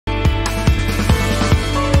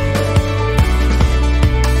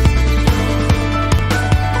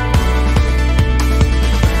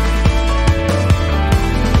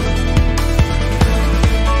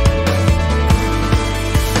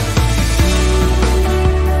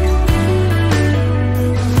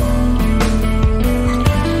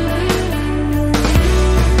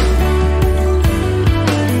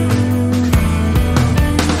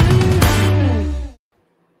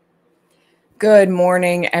Good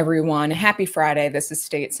morning, everyone. Happy Friday. This is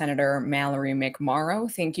State Senator Mallory McMorrow.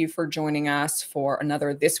 Thank you for joining us for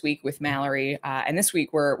another This Week with Mallory. And this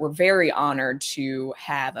week, we're very honored to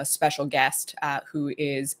have a special guest who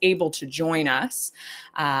is able to join us.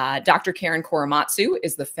 Dr. Fred Korematsu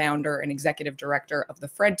is the founder and executive director of the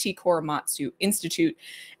Fred Korematsu Institute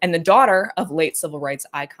and the daughter of late civil rights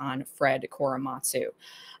icon Fred Korematsu.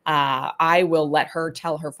 I will let her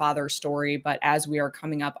tell her father's story, but as we are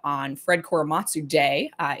coming up on Fred Korematsu Day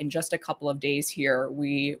in just a couple of days here,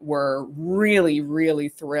 we were really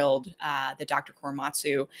thrilled that Dr.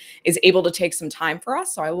 Korematsu is able to take some time for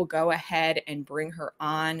us. So I will go ahead and bring her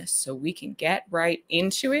on so we can get right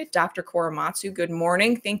into it. Dr. Korematsu, good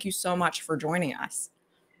morning. Thank you so much for joining us.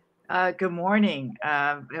 Good morning.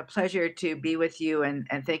 A pleasure to be with you, and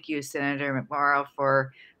thank you, Senator McMorrow,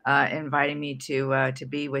 for inviting me to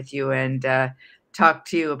be with you and talk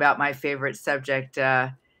to you about my favorite subject,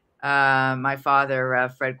 my father,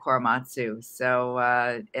 Fred Korematsu. So,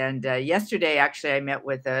 yesterday, actually, I met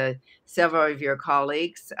with several of your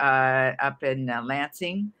colleagues up in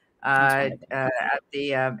Lansing. At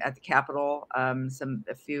the Capitol,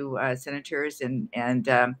 a few senators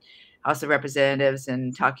and House of Representatives,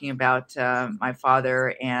 and talking about my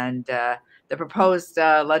father and the proposed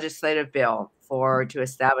legislative bill to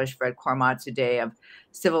establish Fred Korematsu Day of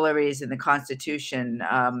civil liberties in the Constitution,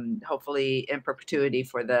 hopefully in perpetuity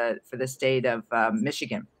for the state of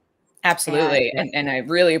Michigan. Absolutely. And I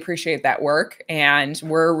really appreciate that work. And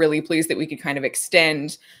we're really pleased that we could kind of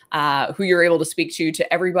extend who you're able to speak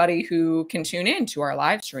to everybody who can tune in to our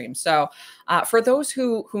live stream. So for those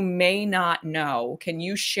who may not know, can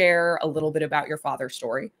you share a little bit about your father's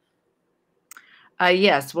story?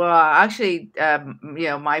 Yes. Well, actually,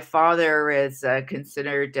 my father is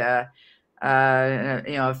considered a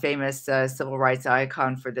famous civil rights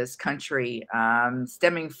icon for this country,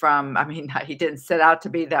 stemming from, I mean, he didn't set out to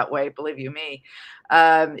be that way, believe you me.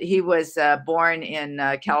 He was born in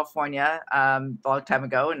California a long time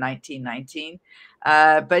ago in 1919,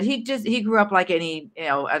 but he grew up like any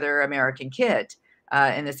other American kid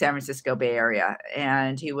in the San Francisco Bay Area,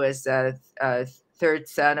 and he was third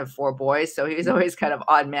son of four boys, so he was always kind of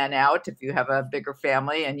odd man out if you have a bigger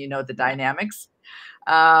family and the dynamics.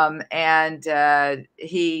 And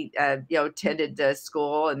he attended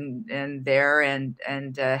school and there and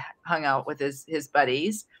hung out with his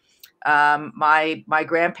buddies. My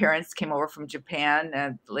grandparents came over from Japan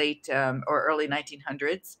at late or early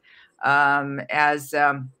 1900s, as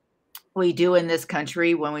we do in this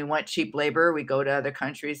country. When we want cheap labor, we go to other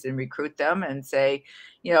countries and recruit them and say,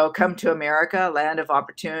 come to America, land of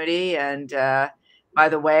opportunity, and by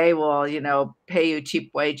the way, we'll pay you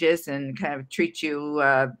cheap wages and kind of treat you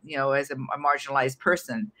as a marginalized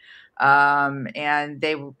person. And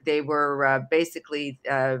they were basically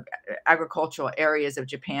agricultural areas of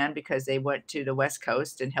Japan, because they went to the West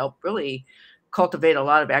Coast and helped really cultivate a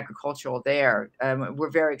lot of agricultural there.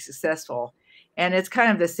 We're very successful. And it's kind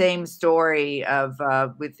of the same story of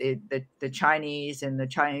with the Chinese and the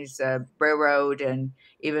Chinese railroad, and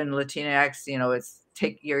even Latinx.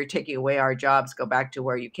 You're taking away our jobs. Go back to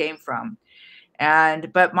where you came from.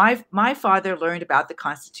 But my father learned about the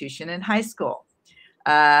Constitution in high school.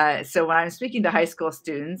 So when I'm speaking to high school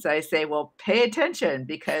students, I say, well, pay attention,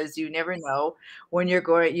 because you never know when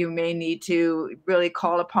you may need to really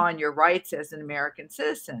call upon your rights as an American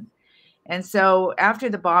citizen. And so after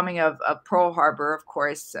the bombing of Pearl Harbor, of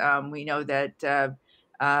course, we know that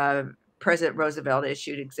President Roosevelt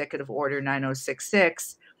issued Executive Order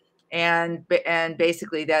 9066. And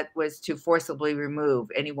basically that was to forcibly remove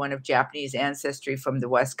anyone of Japanese ancestry from the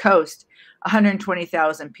West Coast.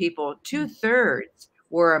 120,000 people, 2/3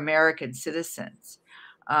 were American citizens.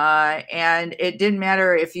 And it didn't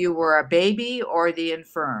matter if you were a baby or the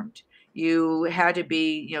infirmed. You had to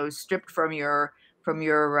be, stripped from your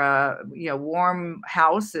warm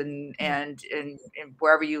house and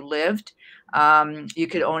wherever you lived. You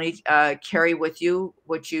could only carry with you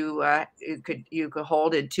what you could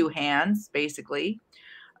hold in two hands, basically.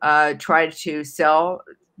 Try to sell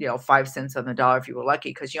 5 cents on the dollar if you were lucky,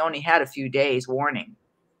 because you only had a few days warning.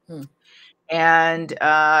 Hmm. And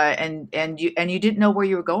you didn't know where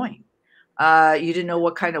you were going. You didn't know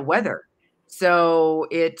what kind of weather. So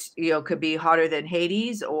it could be hotter than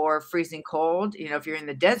Hades or freezing cold. If you're in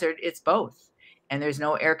the desert, it's both. And there's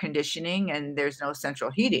no air conditioning and there's no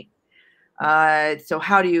central heating. So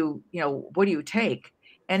how do what do you take?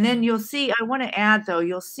 And then you'll see, I want to add though,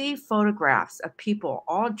 you'll see photographs of people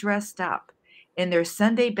all dressed up in their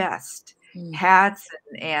Sunday best, Mm. hats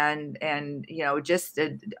and just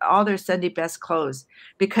all their Sunday best clothes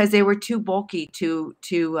because they were too bulky to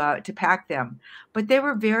pack them. But they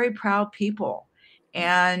were very proud people.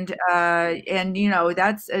 Yeah. And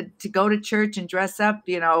that's to go to church and dress up,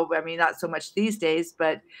 I mean, not so much these days,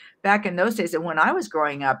 but back in those days and when I was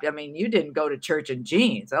growing up, I mean, you didn't go to church in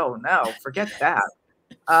jeans. Oh no, forget that.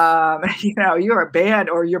 You're a band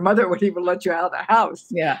or your mother would even let you out of the house,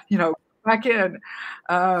 Yeah. back in.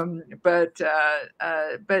 But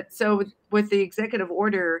so with the executive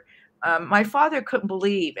order, my father couldn't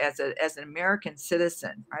believe as an American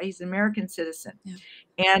citizen, right? He's an American citizen,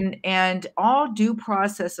 Yeah. and all due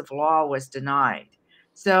process of law was denied.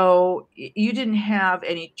 So you didn't have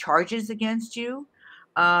any charges against you.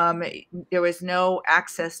 Um, there was no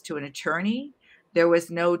access to an attorney. There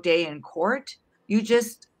was no day in court. You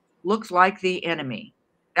just looked like the enemy.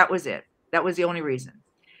 That was it. That was the only reason.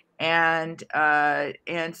 And my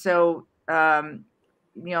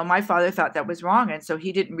father thought that was wrong, and so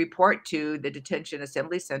he didn't report to the detention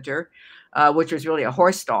assembly center, which was really a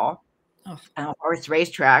horse stall, Oh. horse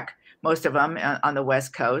racetrack. Most of them on the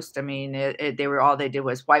West Coast. I mean, all they did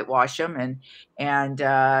was whitewash them, and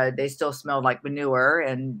they still smelled like manure.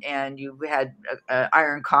 And you had a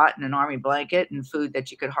iron cot and an army blanket and food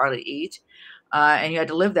that you could hardly eat. And you had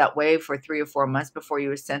to live that way for 3 or 4 months before you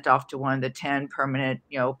were sent off to one of the 10 permanent,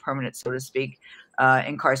 so to speak,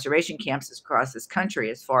 incarceration camps across this country,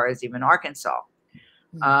 as far as even Arkansas.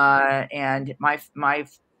 Mm. And my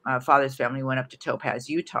father's family went up to Topaz,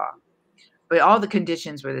 Utah, but all the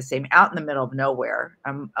conditions were the same, out in the middle of nowhere.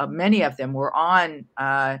 Many of them were on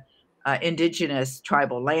indigenous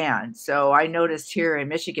tribal land. So I noticed here in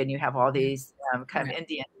Michigan, you have all these kind of Right.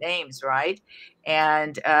 Indian names, right?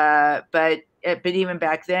 But even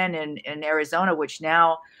back then in Arizona, which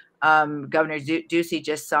now Governor Ducey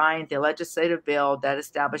just signed the legislative bill that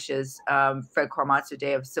establishes Fred Korematsu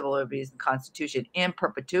Day of Civil Liberties and Constitution in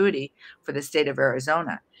perpetuity for the state of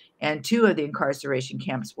Arizona. And 2 of the incarceration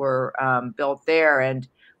camps were built there. And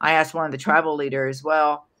I asked one of the tribal leaders,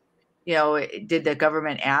 well, did the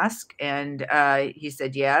government ask? And he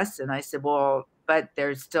said yes. And I said, well, but they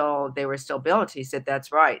were still built. He said,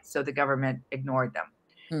 that's right. So the government ignored them.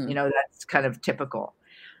 Mm. That's kind of typical.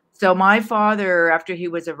 So my father, after he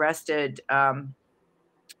was arrested,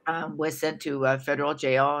 was sent to federal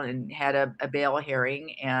jail and had a bail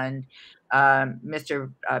hearing. And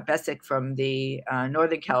Mr. Bessick from the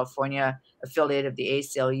Northern California affiliate of the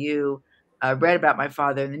ACLU read about my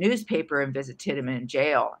father in the newspaper and visited him in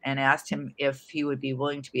jail and asked him if he would be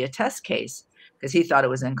willing to be a test case because he thought it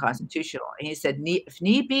was unconstitutional. And he said, if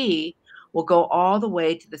need be, we'll go all the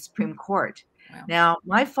way to the Supreme Court. Wow. Now,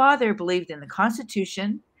 my father believed in the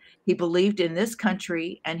Constitution, he believed in this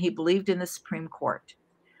country, and he believed in the Supreme Court.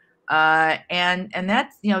 And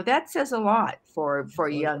that's, that says a lot for a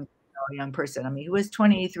Absolutely. young person. I mean, he was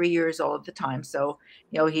 23 years old at the time, so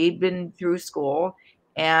he'd been through school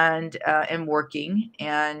and working,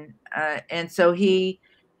 and so he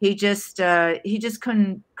just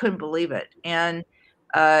couldn't believe it.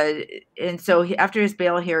 Uh, and so after his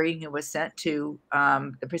bail hearing, he was sent to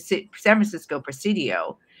San Francisco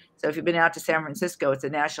Presidio. So if you've been out to San Francisco, it's a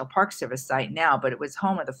National Park Service site now, but it was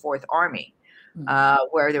home of the Fourth Army. Mm.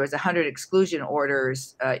 Where there was 100 exclusion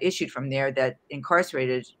orders issued from there that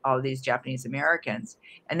incarcerated all of these Japanese Americans.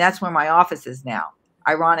 And that's where my office is now,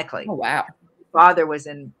 ironically. Oh, wow. My father was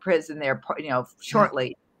in prison there, Yeah.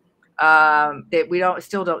 shortly. We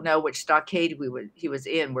still don't know which stockade he was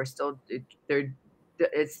in. We're still there.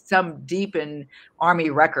 It's some deep in Army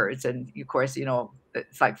records, and of course,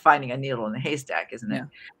 it's like finding a needle in a haystack, isn't it?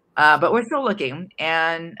 Yeah. But we're still looking.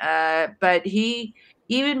 But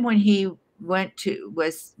even when he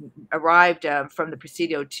arrived from the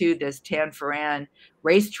Presidio to this Tanforan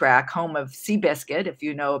racetrack, home of Seabiscuit, if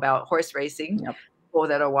you know about horse racing, Yep. people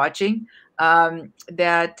that are watching,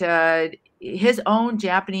 that his own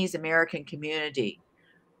Japanese American community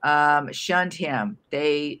shunned him.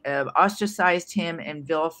 They ostracized him and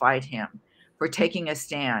vilified him for taking a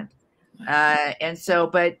stand. But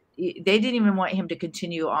they didn't even want him to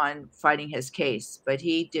continue on fighting his case, but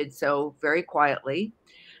he did so very quietly.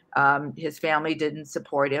 His family didn't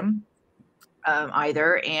support him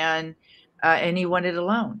either, and he wanted a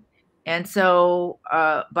loan. And so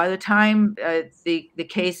by the time the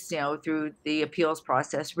case, through the appeals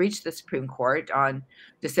process, reached the Supreme Court on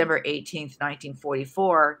December 18th,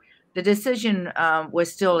 1944, the decision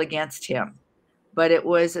was still against him, but it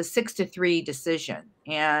was a 6-3 decision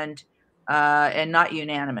and not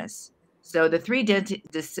unanimous. So the 3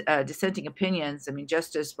 dissenting opinions. I mean,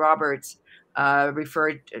 Justice Roberts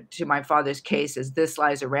referred to my father's case as "this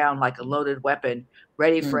lies around like a loaded weapon,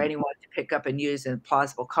 ready for anyone to pick up and use in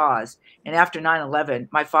plausible cause. And after 9/11,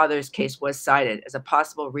 my father's case was cited as a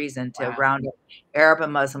possible reason to Wow. round up Arab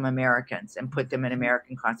and Muslim Americans and put them in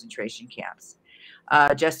American concentration camps.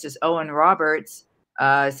 Justice Owen Roberts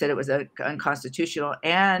said it was unconstitutional,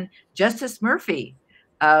 and Justice Murphy,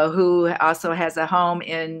 who also has a home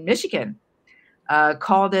in Michigan,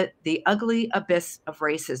 called it the ugly abyss of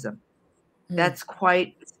racism. Mm. That's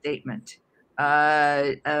quite a statement,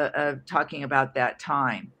 talking about that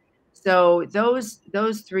time. So those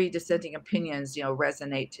three dissenting opinions,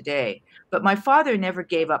 resonate today. But my father never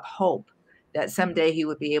gave up hope that someday he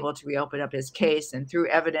would be able to reopen up his case, and through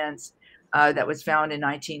evidence that was found in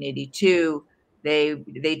 1982, they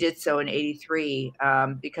did so in 83,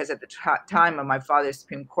 because at the time of my father's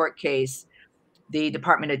Supreme Court case, the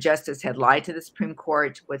Department of Justice had lied to the Supreme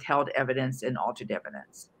Court, withheld evidence, and altered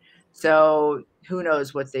evidence. So who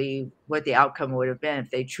knows what the outcome would have been if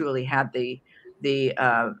they truly had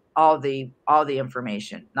all the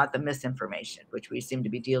information, not the misinformation, which we seem to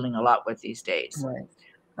be dealing a lot with these days. Right.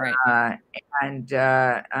 Right.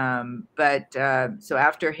 Uh, so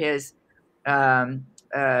after his um,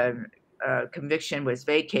 uh, conviction was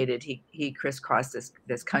vacated, he crisscrossed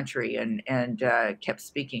this country and kept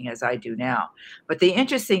speaking as I do now. But the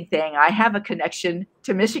interesting thing, I have a connection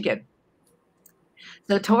to Michigan.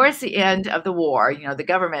 So towards the end of the war, the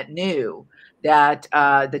government knew that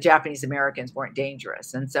the Japanese Americans weren't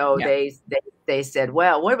dangerous, and so Yeah. they said,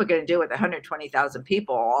 "Well, what are we going to do with 120,000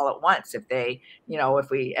 people all at once if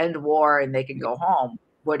we end war and they can go home,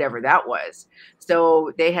 whatever that was?"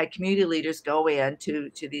 So they had community leaders go in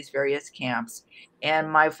to these various camps,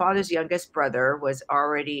 and my father's youngest brother was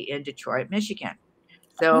already in Detroit, Michigan.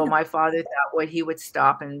 So Wonderful. my father thought, well, he would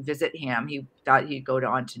stop and visit him. He thought he'd go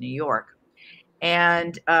on to New York.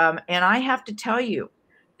 And I have to tell you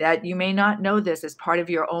that you may not know this as part of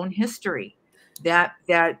your own history, that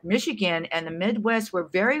Michigan and the Midwest were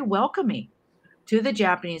very welcoming to the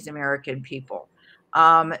Japanese American people.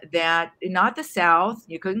 That not the South,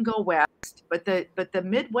 you couldn't go west, but the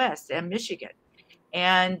Midwest and Michigan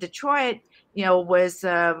and Detroit, was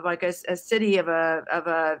like a city of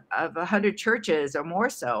 100 churches or more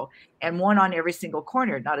so, and one on every single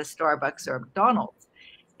corner, not a Starbucks or a McDonald's.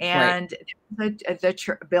 Right. And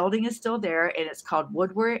the building is still there, and it's called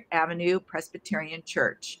Woodward Avenue Presbyterian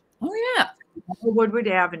Church. Oh yeah. Woodward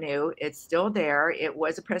Avenue, it's still there. It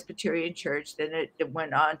was a Presbyterian church. Then it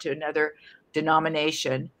went on to another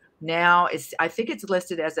denomination. Now I think it's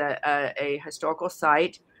listed as a historical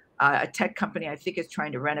site. A tech company, I think, is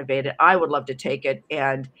trying to renovate it. I would love to take it,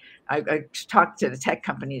 and I talked to the tech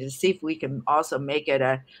company to see if we can also make it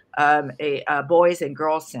a boys and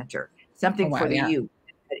girls center, Oh something wow. for the Yeah. youth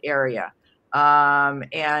in that area,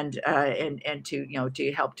 and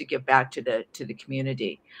to help to give back to the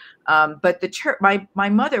community. But the church, my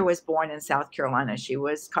mother was born in South Carolina. She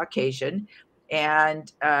was Caucasian,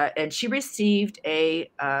 and she received a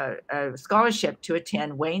scholarship to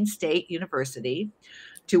attend Wayne State University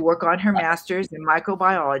to work on her master's in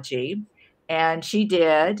microbiology, and she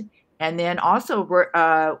did. And then also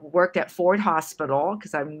worked at Ford Hospital,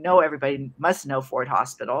 because I know everybody must know Ford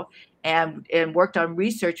Hospital, and worked on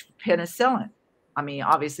research for penicillin. I mean,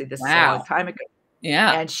 obviously this is a long Wow. time ago.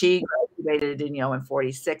 Yeah. And she graduated in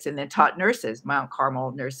 46, and then taught nurses, Mount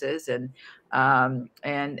Carmel nurses, and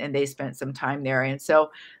they spent some time there. And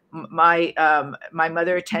so my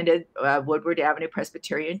mother attended Woodward Avenue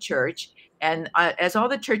Presbyterian Church, and as all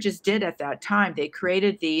the churches did at that time, they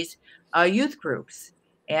created these youth groups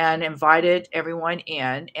and invited everyone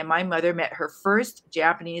in. And my mother met her first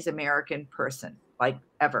Japanese American person, like,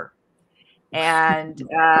 ever. And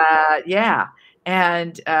yeah,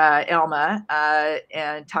 and Elma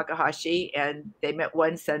and Takahashi, and they met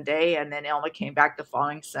one Sunday, and then Elma came back the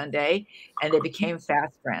following Sunday, and they became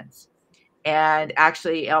fast friends. And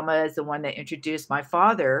actually, Elma is the one that introduced my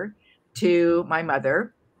father to my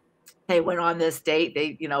mother. They went on this date.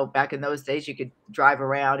 Back in those days, you could drive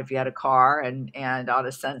around if you had a car, and on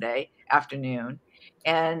a Sunday afternoon.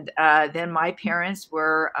 And then my parents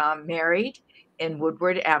were married in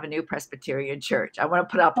Woodward Avenue Presbyterian Church. I want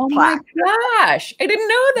to put up a Oh my plaque. gosh. I didn't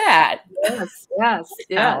know that. Yes, yes,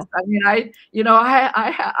 yes. Wow. I mean,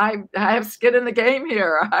 I have skin in the game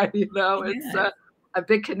here. It's Yeah. a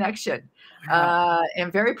big connection, Wow.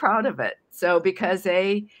 and very proud of it. So because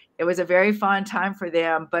it was a very fun time for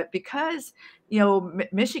them, but because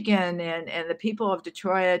Michigan and the people of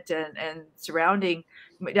Detroit and surrounding,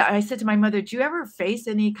 I said to my mother, "Do you ever face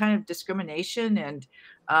any kind of discrimination and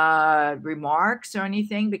remarks or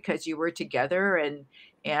anything because you were together and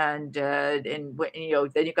then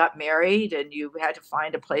you got married and you had to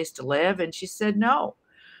find a place to live?" And she said, "No."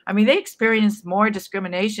 I mean, they experienced more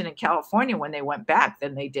discrimination in California when they went back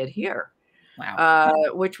than they did here.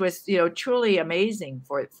 Wow. Which was, truly amazing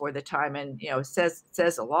for the time, and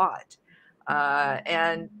says a lot.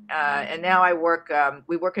 And now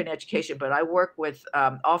we work in education, but I work with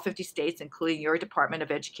all 50 states, including your Department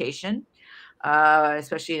of Education,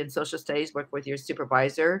 especially in social studies. Work with your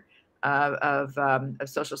supervisor of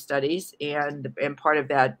social studies, and part of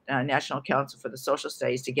that National Council for the Social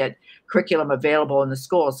Studies, to get curriculum available in the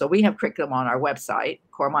schools. So we have curriculum on our website,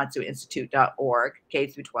 korematsuinstitute.org, K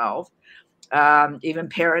through 12. Even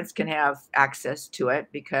parents can have access to it,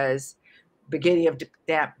 because beginning of the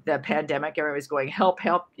pandemic, everyone was going, help,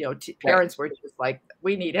 help. Right. Parents were just like,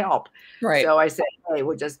 we need help. Right. So I said, hey,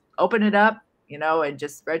 we'll just open it up, and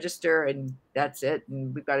just register, and that's it.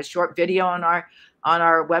 And we've got a short video on our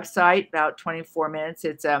website, about 24 minutes.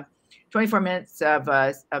 It's 24 minutes of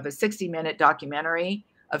a 60-minute documentary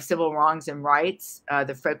of civil wrongs and rights,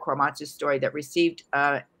 the Fred Korematsu story, that received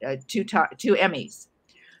two Emmys.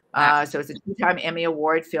 Wow. So it's a 2-time Emmy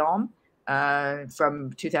Award film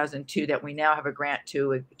from 2002 that we now have a grant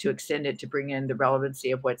to extend it, to bring in the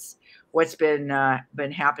relevancy of what's been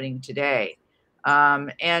happening today.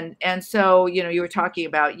 And so, you were talking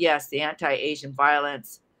about, yes, the anti-Asian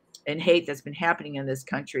violence and hate that's been happening in this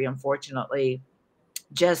country. Unfortunately,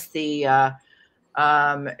 just the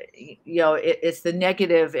it's the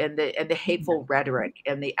negative and the hateful rhetoric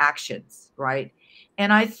and the actions, right?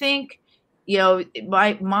 And I think,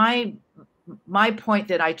 my point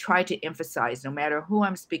that I try to emphasize, no matter who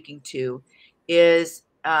I'm speaking to, is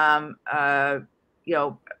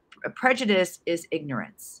prejudice is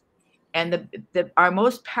ignorance, and our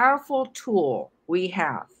most powerful tool we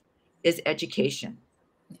have is education.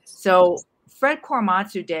 Yes. So Fred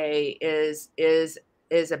Korematsu Day is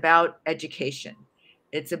about education.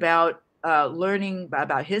 It's about learning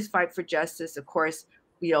about his fight for justice. Of course,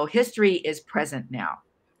 history is present now.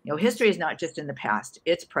 History is not just in the past;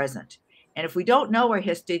 it's present. And if we don't know our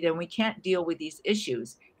history, then we can't deal with these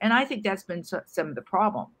issues. And I think that's been some of the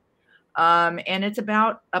problem. And it's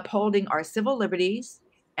about upholding our civil liberties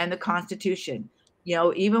and the Constitution.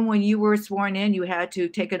 Even when you were sworn in, you had to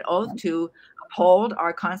take an oath to uphold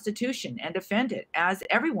our Constitution and defend it, as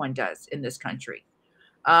everyone does in this country,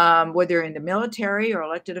 whether in the military or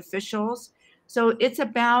elected officials. So it's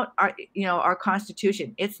about our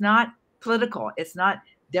Constitution. It's not political. It's not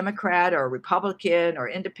Democrat or Republican or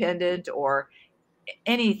independent or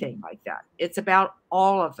anything like that. It's about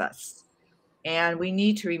all of us. And we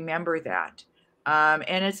need to remember that.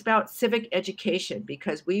 And it's about civic education,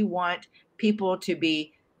 because we want people to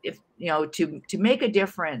be, to make a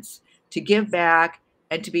difference, to give back,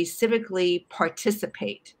 and to be civically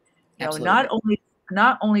participate. Absolutely.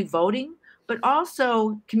 Not only voting, but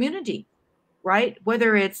also community, right?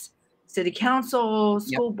 Whether it's city council, Yep.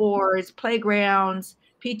 school boards, playgrounds,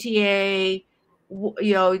 PTA,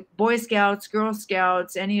 Boy Scouts, Girl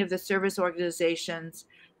Scouts, any of the service organizations.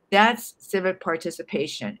 That's civic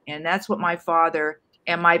participation. And that's what my father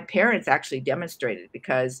and my parents actually demonstrated,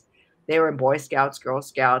 because they were in Boy Scouts, Girl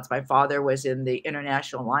Scouts. My father was in the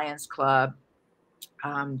International Lions Club.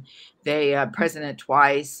 They president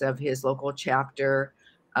twice of his local chapter.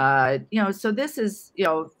 So this is,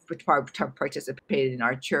 participated in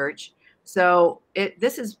our church. So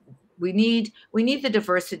we need the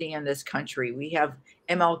diversity in this country. We have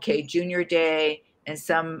MLK Junior Day. In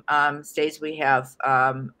some states, we have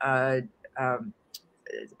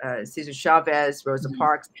Cesar Chavez, Rosa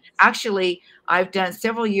Parks. Actually, I've done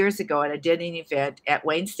several years ago, and I did an event at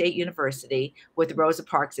Wayne State University with the Rosa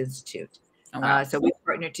Parks Institute. Oh, wow. So we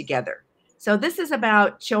partnered together. So this is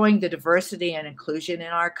about showing the diversity and inclusion in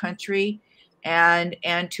our country, and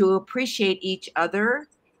to appreciate each other,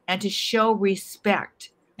 and to show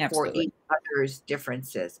respect for Absolutely. each other's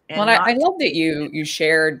differences. Well, And I love that you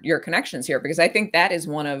shared your connections here, because I think that is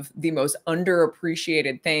one of the most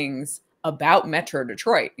underappreciated things about Metro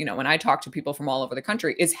Detroit. When I talk to people from all over the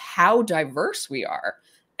country, is how diverse we are,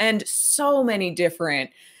 and so many different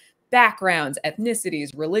backgrounds,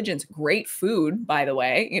 ethnicities, religions, great food, by the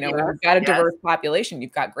way. When you've got a diverse population,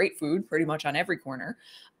 you've got great food pretty much on every corner.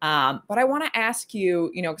 But I want to ask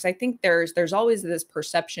you, because I think there's always this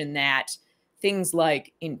perception that things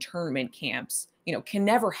like internment camps, can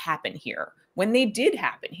never happen here, when they did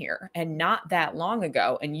happen here, and not that long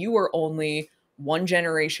ago, and you were only one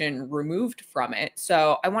generation removed from it.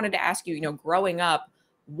 So I wanted to ask you, growing up,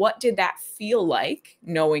 what did that feel like,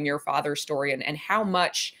 knowing your father's story, and how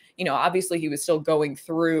much, obviously he was still going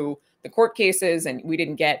through the court cases, and we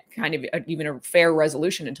didn't get kind of even a fair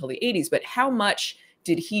resolution until the 80s, but how much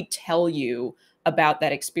did he tell you about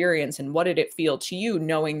that experience, and what did it feel to you,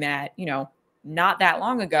 knowing that, not that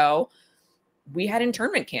long ago, we had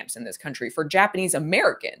internment camps in this country for Japanese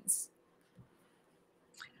Americans.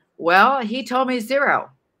 Well, he told me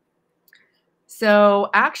 0. So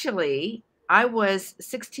actually, I was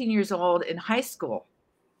 16 years old in high school,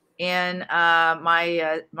 in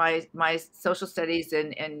my social studies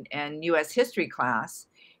and U.S. history class.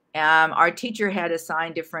 Our teacher had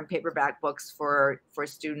assigned different paperback books for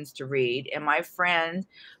students to read, and my friend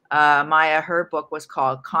Maya, her book was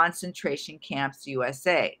called Concentration Camps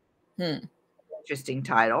USA. Interesting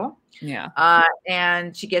title. Yeah.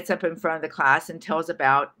 And she gets up in front of the class and tells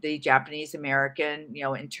about the Japanese American,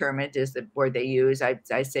 internment is the word they use.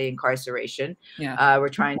 I say incarceration. Yeah. We're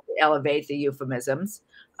trying to elevate the euphemisms.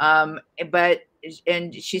 And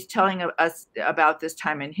she's telling us about this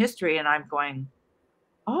time in history, and I'm going,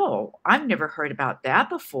 oh, I've never heard about that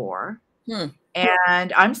before.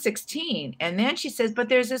 And I'm 16. And then she says, but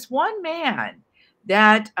there's this one man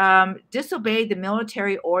that disobeyed the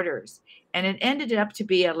military orders, and it ended up to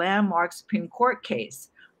be a landmark Supreme Court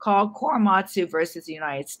case called Korematsu versus the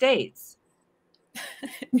United States.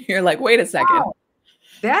 You're like, wait a second. Oh,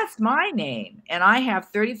 that's my name. And I have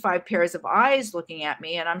 35 pairs of eyes looking at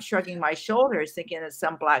me, and I'm shrugging my shoulders thinking it's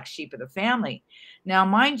some black sheep of the family. Now,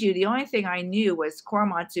 mind you, the only thing I knew was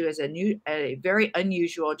Korematsu is a very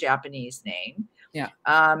unusual Japanese name. Yeah.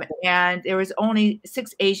 And there was only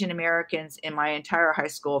 6 Asian Americans in my entire high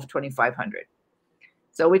school of 2,500.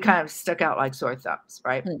 So we kind of stuck out like sore thumbs,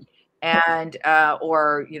 right? And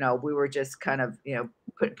or we were just kind of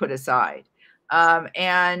put aside.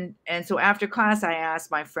 And so after class, I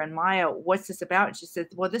asked my friend Maya, "What's this about?" And she said,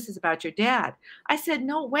 "Well, this is about your dad." I said,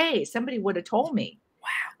 "No way! Somebody would have told me."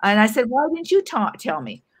 Wow. And I said, "Why didn't you tell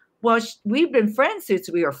me?" Well, we've been friends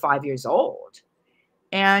since we were 5 years old.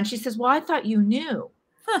 And she says, "Well, I thought you knew."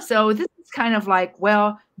 So this is kind of like,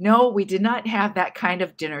 well, no, we did not have that kind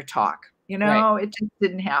of dinner talk. Right. It just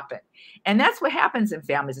didn't happen. And that's what happens in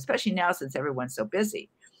families, especially now since everyone's so busy.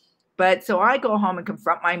 But so I go home and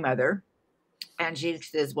confront my mother, and she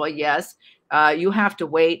says, well, yes, you have to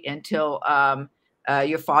wait until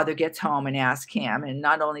your father gets home and ask him. And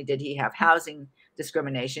not only did he have housing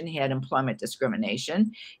discrimination, he had employment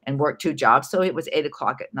discrimination and worked 2 jobs. So it was 8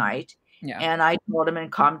 o'clock at night. Yeah. And I told him and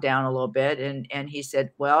calmed down a little bit. And he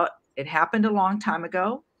said, well, it happened a long time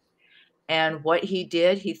ago. And what he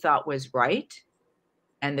did, he thought was right.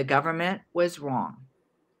 And the government was wrong.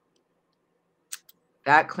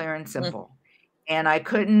 That clear and simple. And I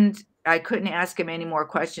couldn't ask him any more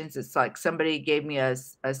questions. It's like somebody gave me a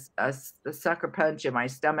sucker punch in my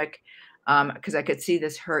stomach, because I could see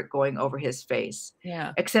this hurt going over his face.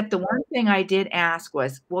 Yeah. Except the one thing I did ask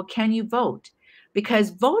was, well, can you vote?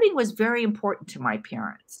 Because voting was very important to my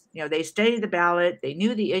parents. They studied the ballot. They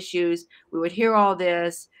knew the issues. We would hear all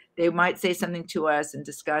this. They might say something to us and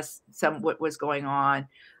discuss what was going on,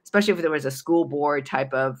 especially if there was a school board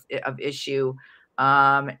type of issue.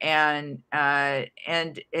 And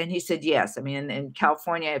he said, yes. I mean, in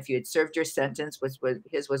California, if you had served your sentence,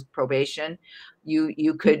 his was probation,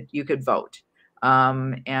 you could vote.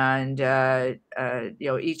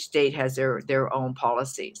 Each state has their own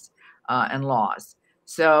policies and laws.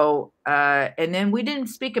 So, and then we didn't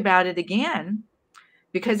speak about it again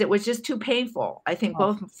because it was just too painful. I think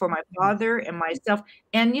both for my father and myself.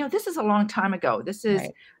 And this is a long time ago. This is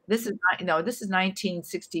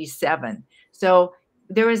 1967. So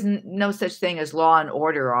there is no such thing as Law and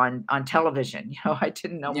Order on television. I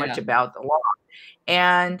didn't know much about the law,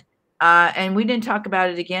 and we didn't talk about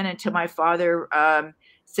it again until my father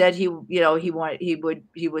said he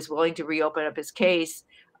was willing to reopen up his case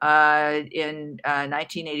in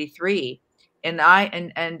 1983. And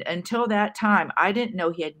until that time, I didn't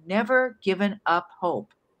know he had never given up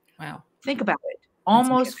hope. Wow. Think about it.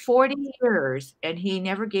 Almost 40 years, and he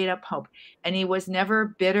never gave up hope. And he was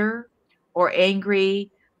never bitter or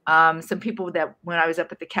angry. Some people that when I was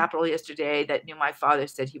up at the Capitol yesterday that knew my father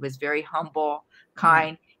said he was very humble,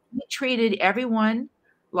 kind. He treated everyone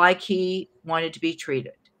like he wanted to be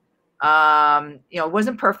treated. It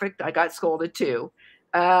wasn't perfect. I got scolded too.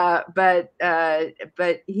 But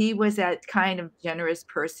he was that kind of generous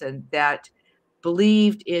person that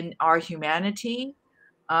believed in our humanity,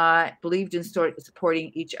 believed in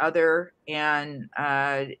supporting each other, and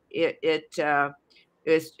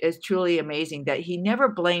it's truly amazing that he never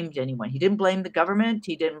blamed anyone. He didn't blame the government.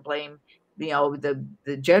 He didn't blame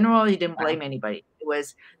the general. He didn't blame anybody. It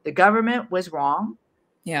was the government was wrong.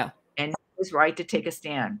 Yeah, and he was right to take a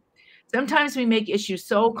stand. Sometimes we make issues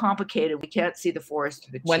so complicated we can't see the forest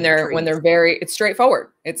through the when trees. they're it's straightforward.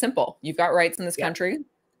 It's simple. You've got rights in this country.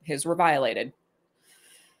 His were violated.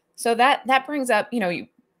 So that brings up,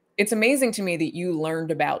 it's amazing to me that you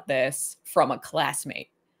learned about this from a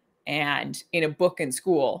classmate and in a book in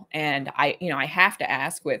school. And I have to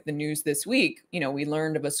ask, with the news this week, we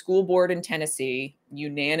learned of a school board in Tennessee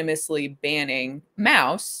unanimously banning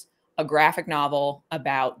Mouse, a graphic novel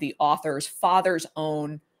about the author's father's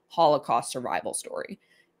own Holocaust survival story.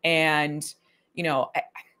 And,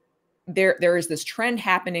 there is this trend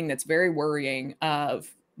happening that's very worrying of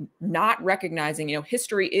not recognizing,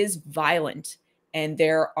 history is violent, and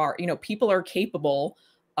there are, people are capable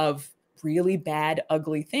of really bad,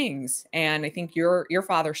 ugly things. And I think your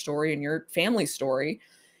father's story and your family's story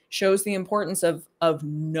shows the importance of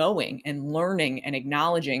knowing and learning and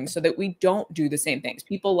acknowledging, so that we don't do the same things.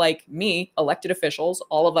 People like me, elected officials,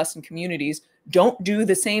 all of us in communities, don't do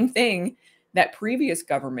the same thing that previous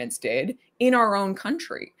governments did in our own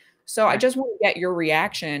country. So I just want to get your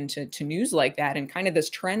reaction to news like that, and kind of this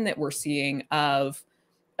trend that we're seeing of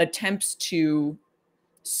attempts to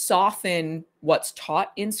soften what's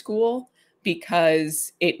taught in school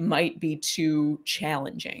because it might be too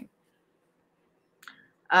challenging.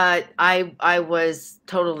 I was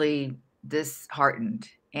totally disheartened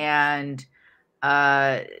and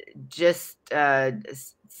just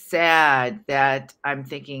sad that I'm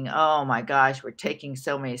thinking, oh my gosh, we're taking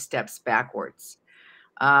so many steps backwards.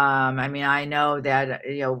 I mean, I know that,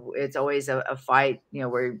 it's always a fight,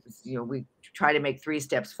 where, we try to make 3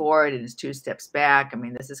 steps forward and it's 2 steps back. I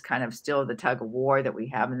mean, this is kind of still the tug of war that we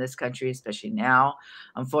have in this country, especially now,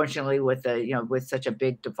 unfortunately, with with such a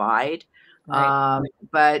big divide. Right.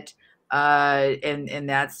 But and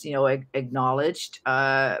that's, acknowledged.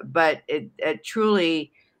 But it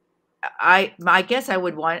truly, I guess I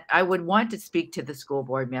would want to speak to the school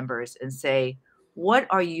board members and say, what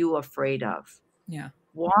are you afraid of? Yeah.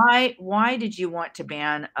 Why did you want to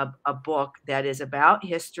ban a book that is about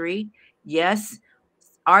history? Yes,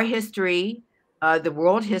 our history, the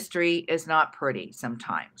world history is not pretty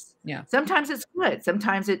sometimes. Yeah. Sometimes it's good.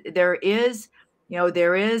 Sometimes there is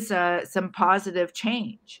some positive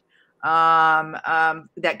change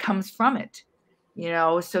that comes from it.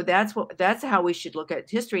 So that's how we should look at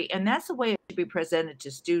history, and that's the way it should be presented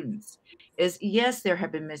to students. Is yes, there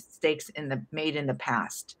have been mistakes made in the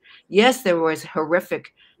past. Yes, there was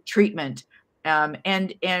horrific treatment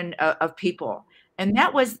and of people, and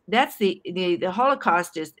that's the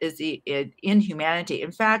Holocaust is the inhumanity.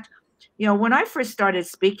 In fact, when I first started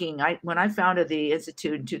speaking, when I founded the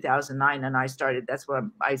institute in 2009, and that's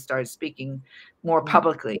when I started speaking more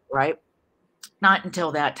publicly, right? Not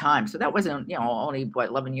until that time. So that wasn't, only what,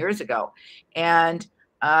 11 years ago. And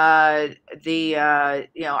I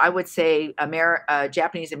would say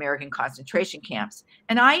Japanese American concentration camps.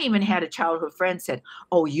 And I even had a childhood friend said,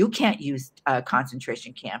 "Oh, you can't use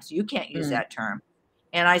concentration camps. You can't use that term."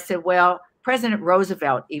 And I said, "Well, President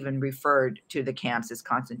Roosevelt even referred to the camps as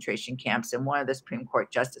concentration camps, and one of the Supreme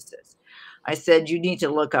Court justices." I said, "You need to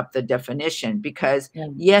look up the definition, because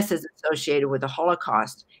yes, it's associated with the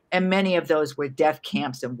Holocaust, and many of those were death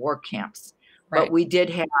camps and war camps. But we did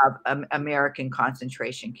have American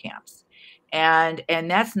concentration camps, and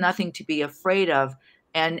that's nothing to be afraid of.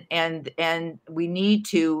 And we need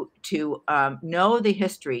to know the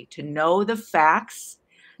history, to know the facts,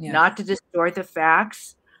 not to distort the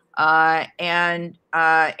facts. And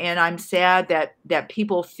I'm sad that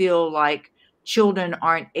people feel like children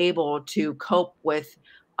aren't able to cope with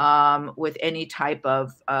any type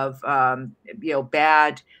of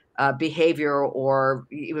bad behavior or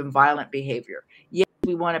even violent behavior. Yes,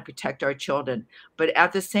 we want to protect our children, but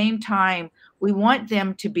at the same time, we want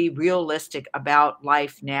them to be realistic about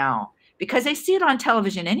life now, because they see it on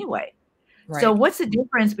television anyway. So what's the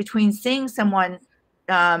difference between seeing someone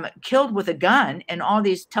killed with a gun and all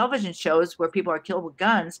these television shows where people are killed with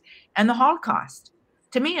guns, and the Holocaust?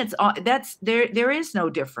 To me, there is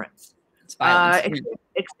no difference. It's violence.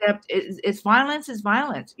 Except it's violence is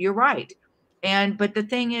violence. You're right. But the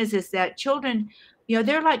thing is that children,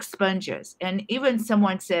 they're like sponges. And even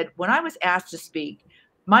someone said, when I was asked to speak,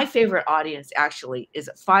 my favorite audience actually is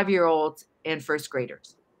 5-year-olds and first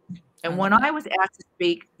graders. And when I was asked to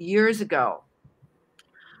speak years ago,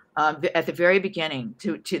 at the very beginning,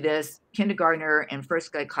 to this kindergartner and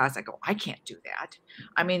first grade class, I go, I can't do that.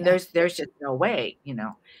 I mean, there's just no way,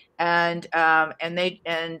 And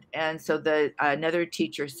so another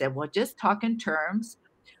teacher said, well, just talk in terms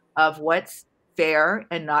of what's fair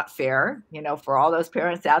and not fair. For all those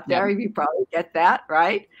parents out there, you probably get that,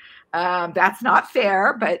 right? That's not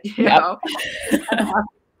fair, but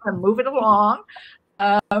move it along.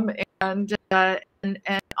 And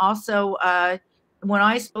also, when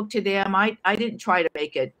I spoke to them, I didn't try to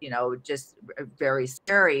make it, just very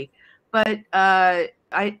scary, but I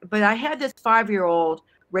had this 5-year-old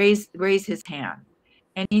raise his hand.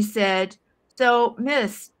 And he said, so,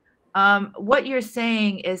 Miss, what you're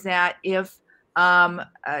saying is that if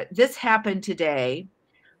this happened today,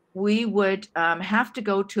 we would have to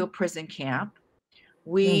go to a prison camp.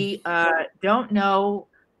 We don't know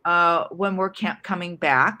when we're coming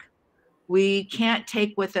back. We can't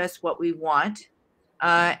take with us what we want.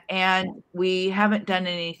 And we haven't done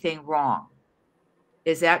anything wrong.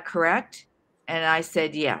 Is that correct? And I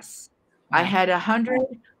said, yes. Wow. I had 100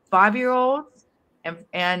 5-year-olds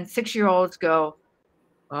and 6-year-olds go,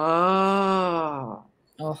 oh.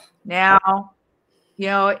 Now,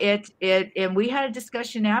 and we had a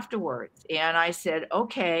discussion afterwards, and I said,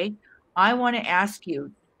 okay, I want to ask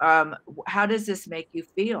you, how does this make you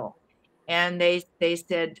feel? And they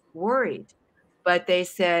said, worried, but they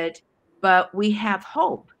said, but we have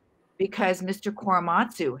hope because Mr.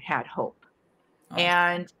 Korematsu had hope.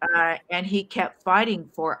 And he kept fighting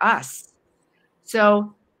for us.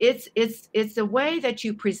 So it's the way that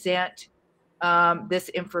you present this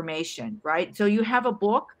information, right? So you have a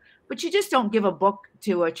book, but you just don't give a book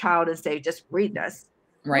to a child and say, just read this.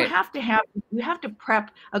 Right. You have to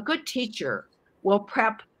prep. A good teacher will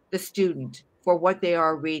prep the student for what they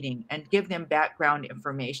are reading and give them background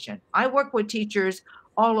information. I work with teachers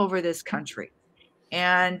all over this country.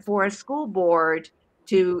 And for a school board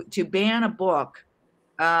to ban a book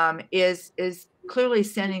is clearly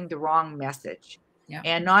sending the wrong message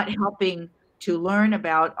and not helping to learn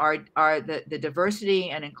about the diversity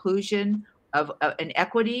and inclusion of and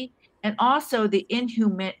equity, and also the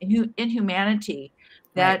inhumanity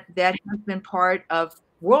that has been part of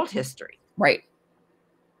world history. Right.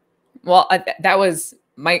 Well, that was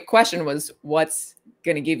my question, was what's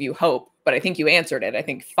going to give you hope? But I think you answered it. I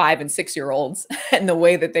think 5 and 6-year-olds and the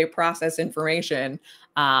way that they process information.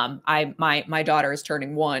 My daughter is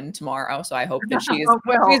turning 1 tomorrow, so I hope that she's a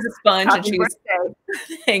sponge and she's.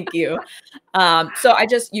 Thank you. So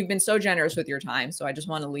you've been so generous with your time. So I just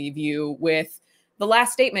want to leave you with the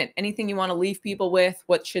last statement. Anything you want to leave people with?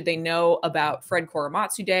 What should they know about Fred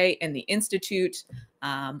Korematsu Day and the Institute?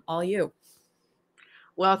 All you.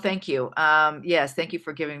 Well, thank you. Yes, thank you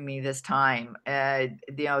for giving me this time.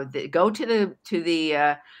 Go to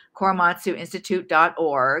the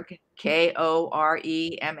korematsuinstitute.org,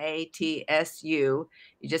 KOREMATSU. You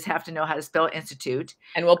just have to know how to spell institute.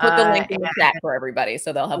 And we'll put the link in the chat for everybody,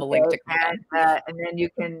 so they'll have a link to click on. And then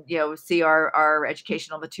you can see our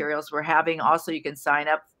educational materials. We're having also, you can sign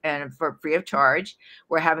up and for free of charge.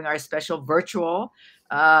 We're having our special virtual.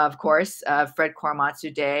 Of course, Fred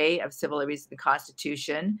Korematsu Day of Civil Liberties and the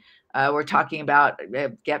Constitution. We're talking about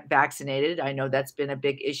get vaccinated. I know that's been a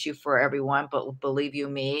big issue for everyone, but believe you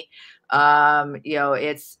me,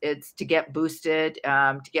 it's to get boosted,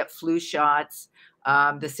 to get flu shots.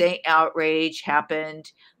 The same outrage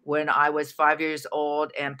happened when I was 5 years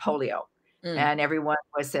old and polio. And everyone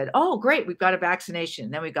said, oh, great, we've got a vaccination.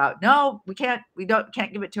 And then we got, no, we can't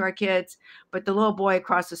give it to our kids. But the little boy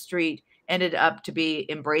across the street ended up to be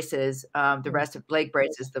in braces, leg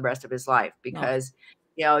braces, the rest of his life, because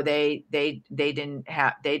they didn't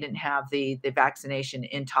have the vaccination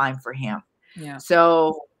in time for him.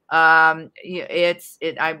 So I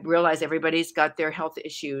realize everybody's got their health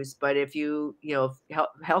issues, but if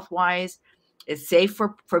health wise, it's safe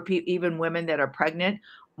for even women that are pregnant.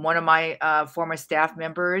 One of my former staff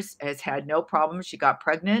members has had no problem. She got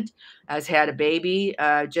pregnant, has had a baby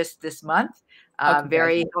just this month.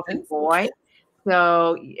 Very healthy boy.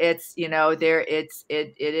 So it's it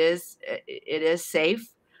is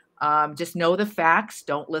safe. Just know the facts.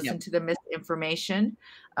 Don't listen to the misinformation.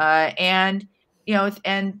 And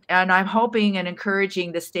I'm hoping and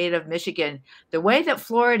encouraging the state of Michigan, the way that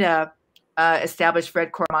Florida established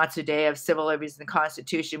Fred Korematsu Day of Civil Liberties and the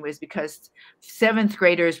Constitution was because 7th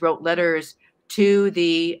graders wrote letters to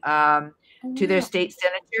their state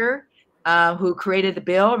senator who created the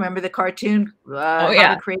bill. Remember the cartoon? How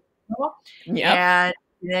to create the bill? And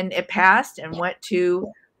then it passed and went to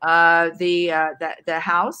the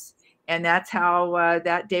House, and that's how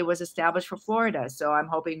that day was established for Florida. So I'm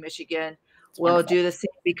hoping Michigan will do the same,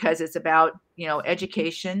 because it's about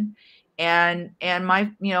education. And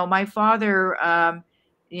my father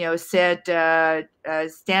said,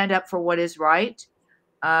 stand up for what is right.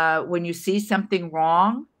 When you see something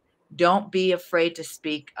wrong, don't be afraid to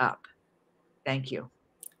speak up. Thank you.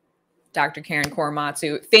 Dr. Karen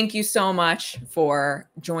Korematsu, thank you so much for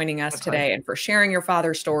joining us today and for sharing your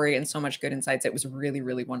father's story and so much good insights. It was really,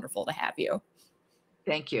 really wonderful to have you.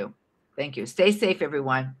 Thank you. Thank you. Stay safe,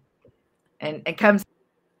 everyone. And come.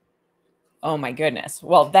 Oh my goodness.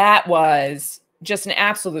 Well, that was just an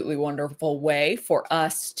absolutely wonderful way for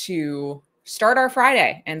us to start our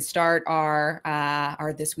Friday and start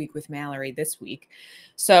our This Week with Mallory this week.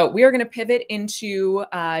 So we are going to pivot into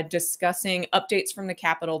discussing updates from the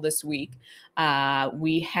Capitol this week.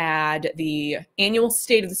 We had the annual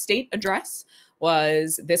State of the State address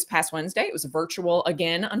was this past Wednesday. It was virtual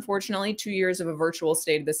again, unfortunately, 2 years of a virtual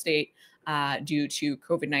State of the State due to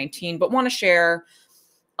COVID-19, but want to share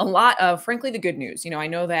a lot of, frankly, the good news. I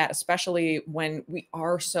know that especially when we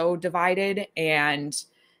are so divided and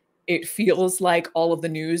it feels like all of the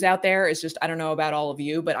news out there is just, I don't know about all of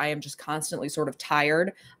you, but I am just constantly sort of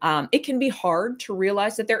tired. It can be hard to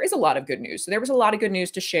realize that there is a lot of good news. So there was a lot of good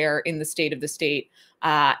news to share in the State of the State.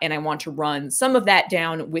 And I want to run some of that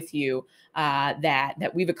down with you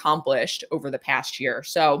that we've accomplished over the past year.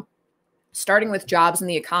 So starting with jobs and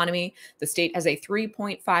the economy, the state has a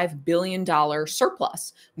 $3.5 billion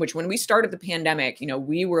surplus, which when we started the pandemic,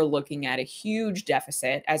 we were looking at a huge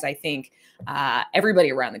deficit, as I think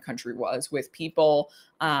everybody around the country was, with people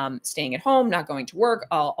staying at home, not going to work,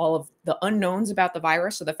 all of the unknowns about the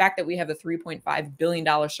virus. So the fact that we have a $3.5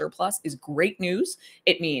 billion surplus is great news.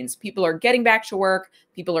 It means people are getting back to work,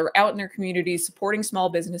 people are out in their communities, supporting small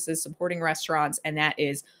businesses, supporting restaurants, and that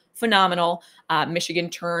is phenomenal. Michigan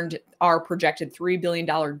turned our projected $3 billion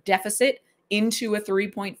deficit into a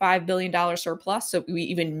 $3.5 billion surplus. So we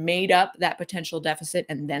even made up that potential deficit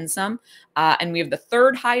and then some. And we have the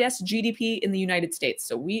third highest GDP in the United States.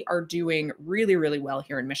 So we are doing really, really well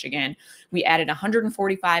here in Michigan. We added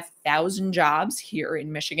 145,000 jobs here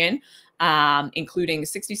in Michigan, including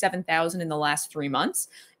 67,000 in the last 3 months.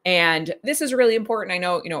 And this is really important. I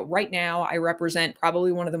know, right now I represent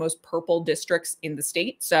probably one of the most purple districts in the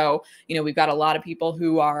state. So, we've got a lot of people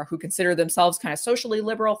who consider themselves kind of socially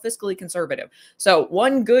liberal, fiscally conservative. So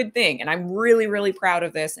one good thing, and I'm really, really proud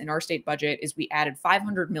of this in our state budget, is we added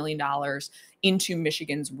 $500 million into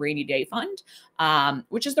Michigan's rainy day fund,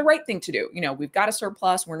 which is the right thing to do. We've got a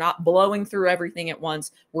surplus. We're not blowing through everything at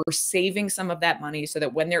once. We're saving some of that money so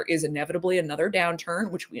that when there is inevitably another downturn,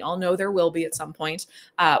 which we all know there will be at some point,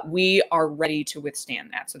 we are ready to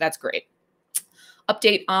withstand that. So that's great.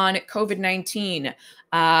 Update on COVID-19.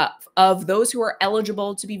 Of those who are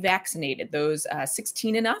eligible to be vaccinated, those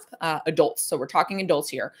 16 and up adults, so we're talking adults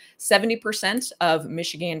here, 70% of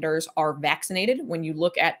Michiganders are vaccinated. When you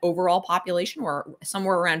look at overall population, we're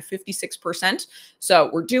somewhere around 56%. So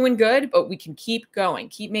we're doing good, but we can keep going,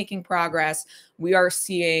 keep making progress. We are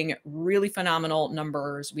seeing really phenomenal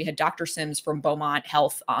numbers. We had Dr. Sims from Beaumont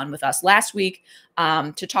Health on with us last week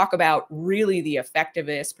to talk about really the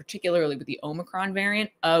effectiveness, particularly with the Omicron variant,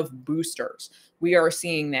 of boosters. We are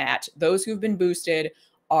seeing that those who've been boosted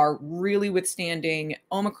are really withstanding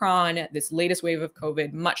Omicron, this latest wave of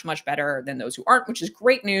COVID, much, much better than those who aren't, which is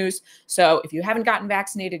great news. So if you haven't gotten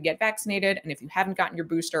vaccinated, get vaccinated. And if you haven't gotten your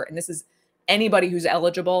booster, and this is anybody who's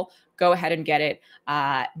eligible, go ahead and get it.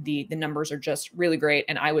 The numbers are just really great.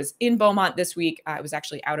 And I was in Beaumont this week. I was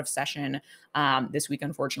actually out of session this week,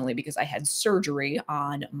 unfortunately, because I had surgery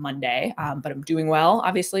on Monday. But I'm doing well,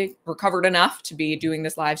 obviously, recovered enough to be doing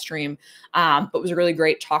this live stream. But it was really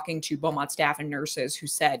great talking to Beaumont staff and nurses who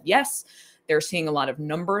said, yes, they're seeing a lot of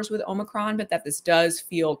numbers with Omicron, but that this does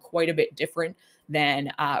feel quite a bit different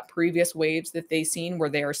than previous waves that they've seen, where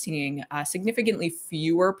they are seeing significantly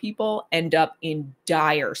fewer people end up in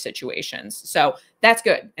dire situations. So that's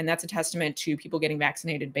good. And that's a testament to people getting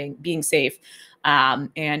vaccinated, being safe.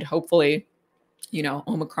 And hopefully,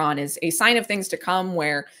 Omicron is a sign of things to come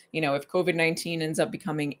where, if COVID-19 ends up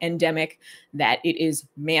becoming endemic, that it is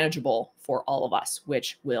manageable for all of us,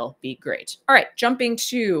 which will be great. All right, jumping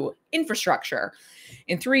to infrastructure.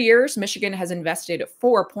 In 3 years, Michigan has invested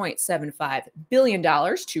 $4.75 billion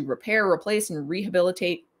to repair, replace, and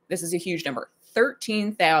rehabilitate. This is a huge number,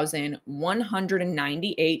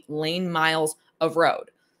 13,198 lane miles of road.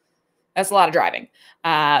 That's a lot of driving.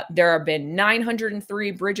 There have been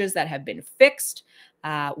 903 bridges that have been fixed,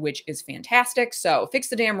 which is fantastic. So Fix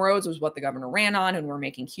the Damn Roads was what the governor ran on, and we're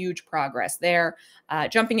making huge progress there.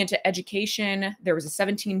 Jumping into education, there was a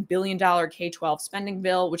 $17 billion K-12 spending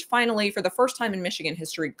bill, which finally, for the first time in Michigan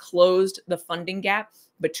history, closed the funding gap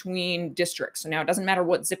between districts. So now it doesn't matter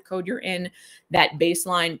what zip code you're in, that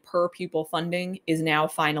baseline per pupil funding is now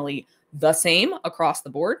finally the same across the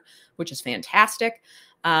board, which is fantastic.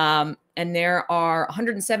 And there are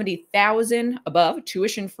 170,000 above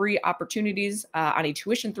tuition-free opportunities on a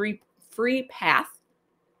tuition-free path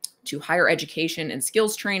to higher education and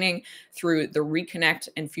skills training through the Reconnect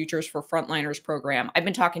and Futures for Frontliners program. I've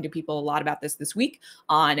been talking to people a lot about this week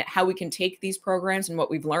on how we can take these programs and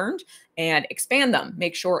what we've learned and expand them,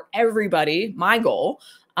 make sure everybody, my goal,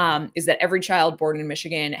 is that every child born in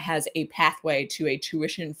Michigan has a pathway to a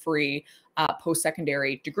tuition-free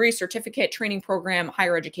post-secondary degree, certificate, training program,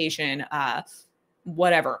 higher education,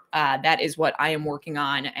 whatever. That is what I am working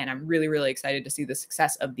on, and I'm really, really excited to see the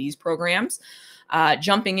success of these programs.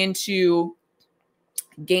 Jumping into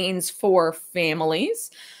gains for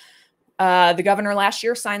families. The governor last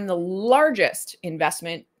year signed the largest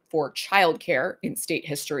investment for childcare in state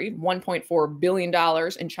history, $1.4 billion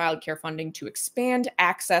in childcare funding to expand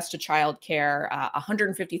access to childcare.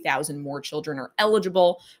 150,000 more children are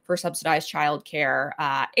eligible for subsidized childcare.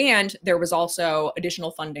 And there was also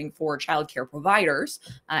additional funding for childcare providers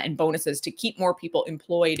and bonuses to keep more people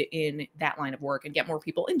employed in that line of work and get more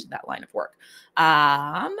people into that line of work,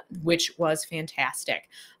 which was fantastic.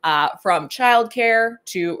 From childcare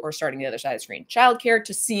to, or starting the other side of the screen, childcare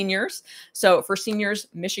to seniors. So for seniors,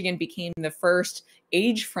 Michigan became the first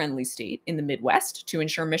age-friendly state in the Midwest to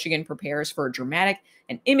ensure Michigan prepares for dramatic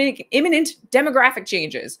and imminent demographic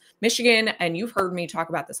changes. Michigan, and you've heard me talk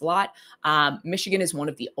about this a lot, Michigan is one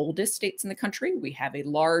of the oldest states in the country. We have a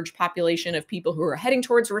large population of people who are heading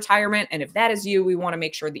towards retirement. And if that is you, we want to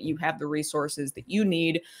make sure that you have the resources that you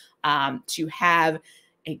need to have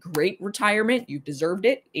a great retirement. You've deserved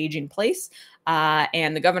it, age in place.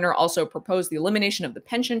 And the governor also proposed the elimination of the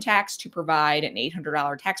pension tax to provide an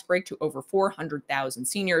 $800 tax break to over 400,000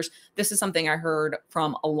 seniors. This is something I heard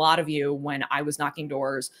from a lot of you when I was knocking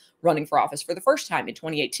doors running for office for the first time in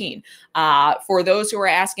 2018. For those who are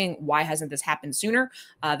asking, why hasn't this happened sooner?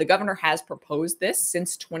 The governor has proposed this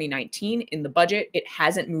since 2019 in the budget. It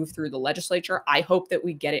hasn't moved through the legislature. I hope that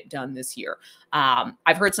we get it done this year.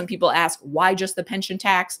 I've heard some people ask, why just the pension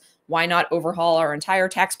tax? Why not overhaul our entire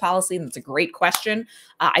tax policy? And that's a great question.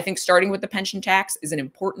 I think starting with the pension tax is an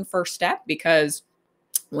important first step, because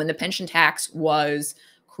when the pension tax was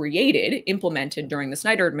implemented during the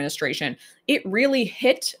Snyder administration, it really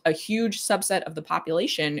hit a huge subset of the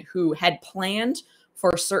population who had planned for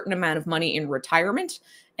a certain amount of money in retirement,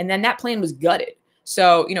 and then that plan was gutted.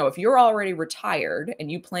 So, if you're already retired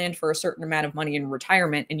and you planned for a certain amount of money in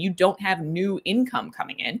retirement and you don't have new income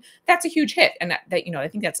coming in, that's a huge hit. And that I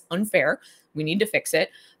think that's unfair. We need to fix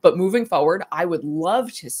it. But moving forward, I would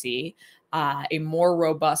love to see a more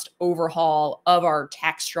robust overhaul of our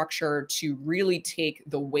tax structure to really take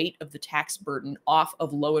the weight of the tax burden off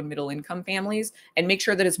of low and middle income families and make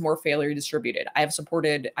sure that it's more fairly distributed. I have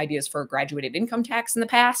supported ideas for a graduated income tax in the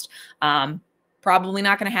past. Probably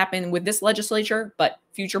not going to happen with this legislature, but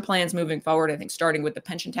future plans moving forward, I think starting with the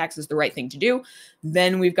pension tax is the right thing to do.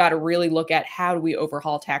 Then we've got to really look at how do we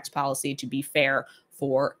overhaul tax policy to be fair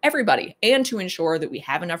for everybody and to ensure that we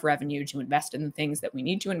have enough revenue to invest in the things that we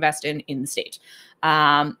need to invest in the state.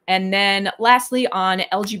 And then lastly, on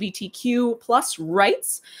LGBTQ plus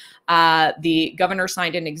rights, the governor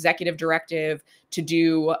signed an executive directive to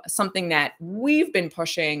do something that we've been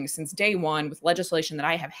pushing since day one with legislation that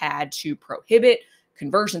I have had to prohibit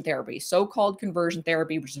conversion therapy, so-called conversion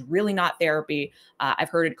therapy, which is really not therapy. I've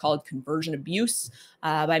heard it called conversion abuse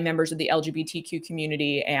by members of the LGBTQ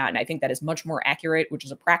community, and I think that is much more accurate, which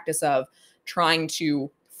is a practice of trying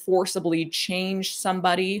to forcibly change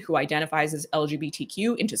somebody who identifies as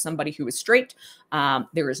LGBTQ into somebody who is straight.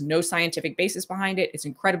 There is no scientific basis behind it. It's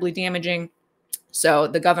incredibly damaging. So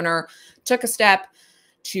the governor took a step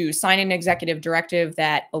to sign an executive directive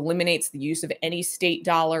that eliminates the use of any state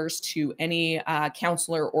dollars to any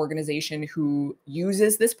counselor organization who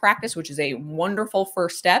uses this practice, which is a wonderful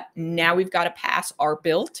first step. Now we've got to pass our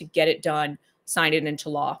bill to get it done, sign it into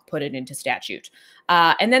law, put it into statute.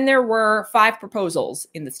 And then there were 5 proposals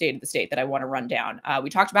in the state of the state that I want to run down.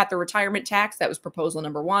 We talked about the retirement tax. That was proposal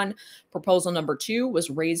number 1. Proposal number 2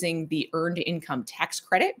 was raising the earned income tax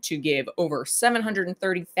credit to give over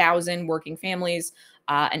 730,000 working families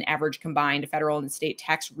an average combined federal and state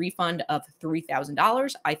tax refund of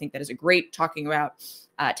 $3,000. I think that is a great, talking about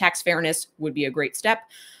tax fairness would be a great step.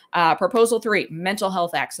 Proposal 3, mental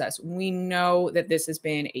health access. We know that this has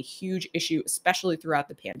been a huge issue, especially throughout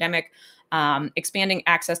the pandemic. Expanding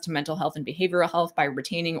access to mental health and behavioral health by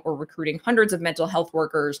retaining or recruiting hundreds of mental health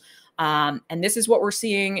workers. And this is what we're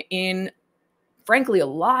seeing in, frankly, a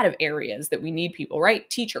lot of areas that we need people, right?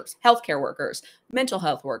 Teachers, healthcare workers, mental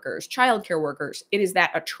health workers, childcare workers. It is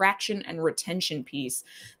that attraction and retention piece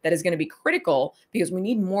that is going to be critical, because we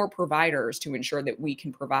need more providers to ensure that we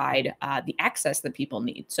can provide the access that people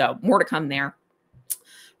need. So more to come there.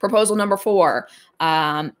 Proposal number 4,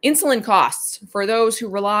 insulin costs for those who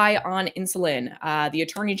rely on insulin. The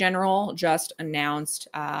Attorney General just announced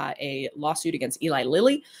a lawsuit against Eli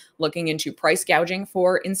Lilly looking into price gouging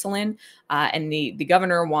for insulin. And the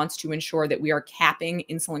governor wants to ensure that we are capping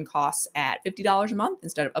insulin costs at $50 a month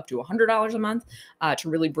instead of up to $100 a month to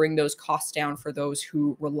really bring those costs down for those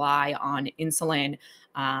who rely on insulin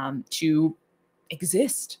to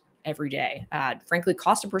exist every day. Frankly,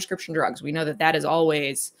 cost of prescription drugs. We know that that is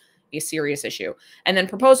always a serious issue. And then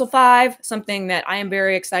proposal 5, something that I am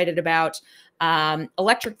very excited about,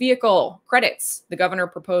 electric vehicle credits. The governor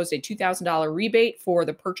proposed a $2,000 rebate for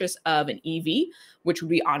the purchase of an EV, which would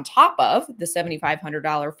be on top of the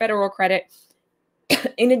 $7,500 federal credit,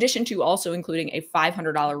 in addition to also including a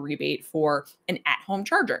 $500 rebate for an at-home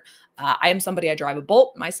charger. I am somebody, I drive a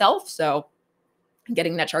Bolt myself, so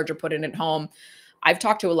getting that charger put in at home. I've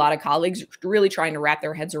talked to a lot of colleagues really trying to wrap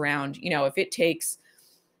their heads around, if it takes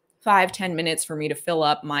 5-10 minutes for me to fill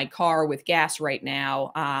up my car with gas right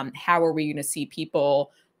now, how are we going to see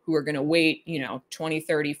people who are going to wait, 20,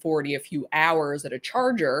 30, 40, a few hours at a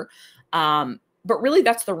charger? But really,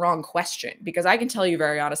 that's the wrong question, because I can tell you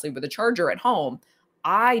very honestly, with a charger at home,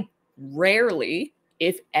 I rarely,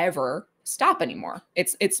 if ever, stop anymore.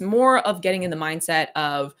 It's more of getting in the mindset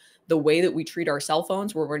of the way that we treat our cell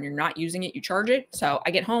phones, where when you're not using it, you charge it. So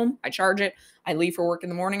I get home, I charge it, I leave for work in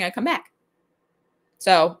the morning, I come back.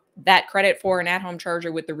 So that credit for an at-home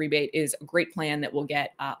charger with the rebate is a great plan that will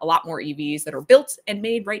get a lot more EVs that are built and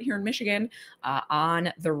made right here in Michigan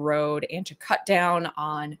on the road, and to cut down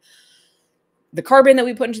on the carbon that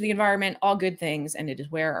we put into the environment. All good things, and it is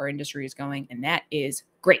where our industry is going, and that is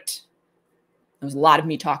great. There was a lot of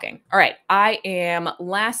me talking. All right, I am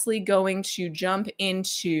lastly going to jump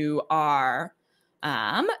into our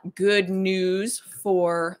good news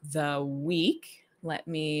for the week. Let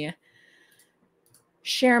me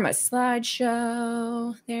share my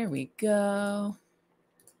slideshow. There we go.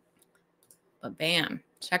 Bam,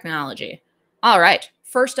 technology. All right,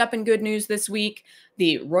 first up in good news this week,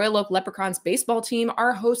 the Royal Oak Leprechauns baseball team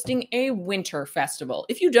are hosting a winter festival.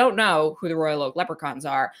 If you don't know who the Royal Oak Leprechauns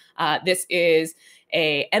are, this is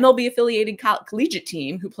a MLB-affiliated collegiate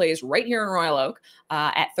team who plays right here in Royal Oak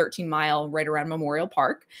at 13 Mile, right around Memorial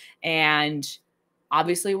Park. And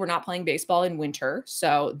obviously, we're not playing baseball in winter,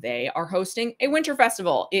 so they are hosting a winter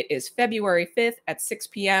festival. It is February 5th at 6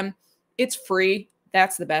 p.m. It's free.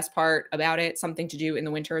 That's the best part about it. Something to do in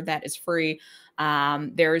the winter that is free.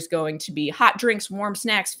 There's going to be hot drinks, warm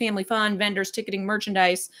snacks, family fun, vendors, ticketing,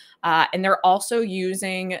 merchandise. And they're also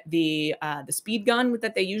using the speed gun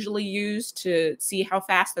that they usually use to see how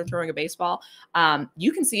fast they're throwing a baseball.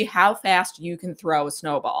 You can see how fast you can throw a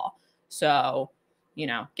snowball. So,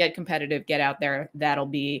 get competitive, get out there. That'll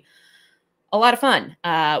be a lot of fun.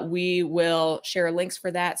 We will share links for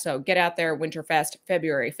that. So get out there, Winterfest,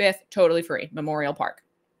 February 5th, totally free, Memorial Park.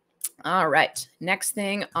 All right, next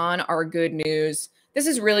thing on our good news. This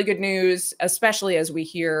is really good news, especially as we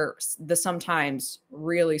hear the sometimes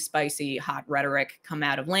really spicy, hot rhetoric come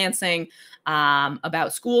out of Lansing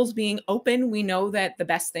about schools being open. We know that the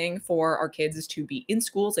best thing for our kids is to be in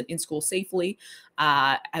schools and in school safely,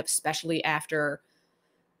 especially after,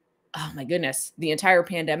 oh my goodness, the entire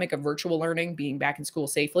pandemic of virtual learning, being back in school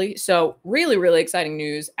safely. So really, really exciting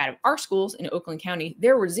news out of our schools in Oakland County.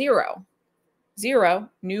 There were zero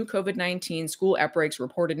new COVID-19 school outbreaks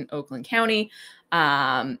reported in Oakland County.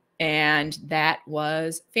 And that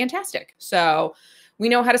was fantastic. So we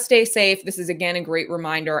know how to stay safe. This is, again, a great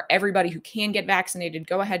reminder. Everybody who can get vaccinated,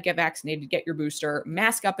 go ahead, get vaccinated, get your booster,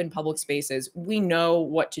 mask up in public spaces. We know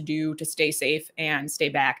what to do to stay safe and stay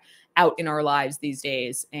back out in our lives these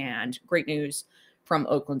days. And great news from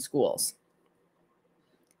Oakland schools.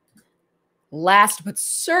 Last but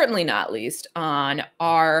certainly not least on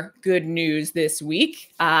our good news this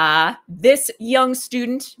week, this young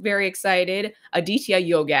student, very excited, Aditya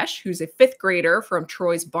Yogesh, who's a 5th grader from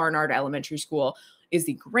Troy's Barnard Elementary School, is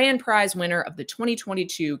the grand prize winner of the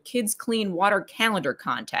 2022 Kids Clean Water Calendar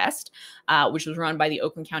Contest, which was run by the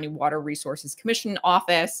Oakland County Water Resources Commission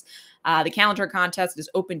office. The calendar contest is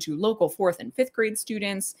open to local 4th and 5th grade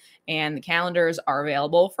students, and the calendars are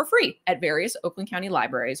available for free at various Oakland County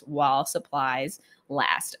libraries while supplies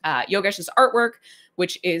last. Yogesh's artwork,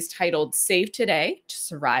 which is titled Save Today to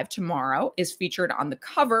Survive Tomorrow, is featured on the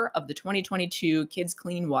cover of the 2022 Kids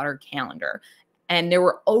Clean Water Calendar. And there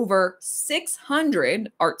were over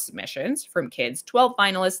 600 art submissions from kids, 12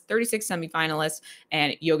 finalists, 36 semifinalists,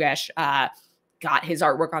 and Yogesh got his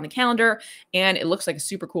artwork on the calendar, and it looks like a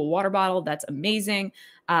super cool water bottle. That's amazing.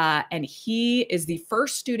 And he is the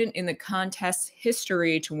first student in the contest's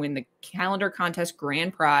history to win the calendar contest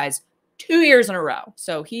grand prize 2 years in a row.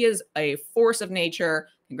 So he is a force of nature.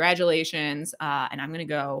 Congratulations. And I'm going to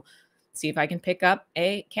go see if I can pick up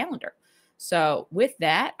a calendar. So with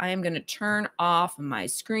that, I am going to turn off my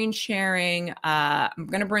screen sharing. I'm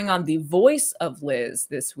going to bring on the voice of Liz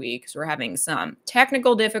this week because we're having some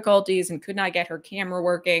technical difficulties and could not get her camera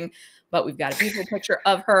working, but we've got a beautiful picture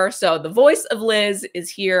of her. So the voice of Liz is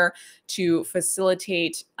here to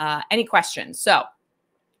facilitate any questions. So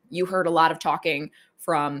you heard a lot of talking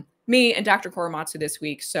from me and Dr. Korematsu this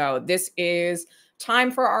week. So this is time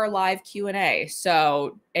for our live Q&A.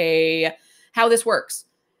 So how this works.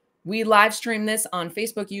 We live stream this on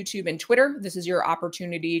Facebook, YouTube, and Twitter. This is your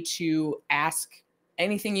opportunity to ask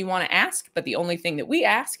anything you want to ask, but the only thing that we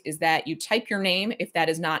ask is that you type your name if that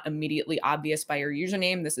is not immediately obvious by your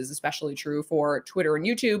username. This is especially true for Twitter and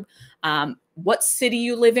YouTube. What city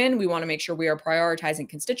you live in, we want to make sure we are prioritizing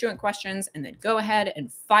constituent questions, and then go ahead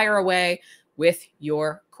and fire away with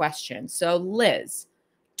your questions. So Liz,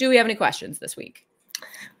 do we have any questions this week?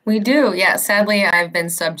 We do, yeah. Sadly, I've been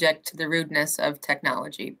subject to the rudeness of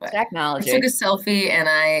technology, but I took a selfie and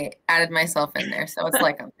I added myself in there, so it's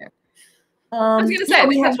like I'm there. I was going to say, I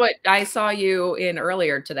think that's what I saw you in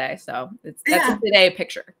earlier today, so that's a today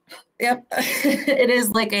picture. Yep, it is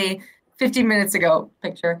like a 15 minutes ago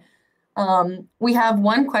picture. We have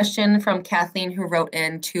one question from Kathleen who wrote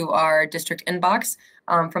into our district inbox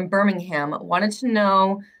from Birmingham. Wanted to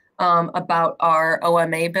know about our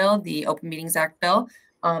OMA bill, the Open Meetings Act bill,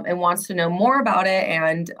 and wants to know more about it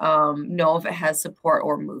and know if it has support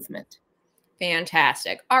or movement.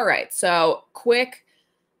 Fantastic. All right. So quick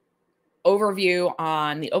overview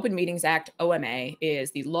on the Open Meetings Act. OMA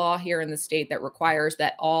is the law here in the state that requires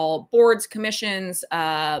that all boards, commissions,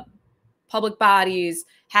 public bodies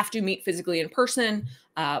have to meet physically in person,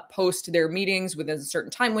 post their meetings within a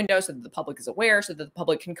certain time window so that the public is aware, so that the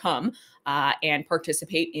public can come and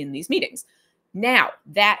participate in these meetings. Now,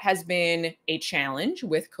 that has been a challenge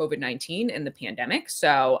with COVID-19 and the pandemic.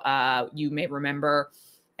 So you may remember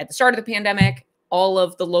at the start of the pandemic, all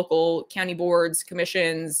of the local county boards,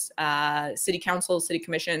 commissions, city councils, city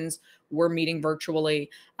commissions were meeting virtually,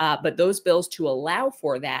 but those bills to allow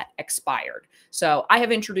for that expired. So I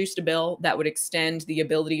have introduced a bill that would extend the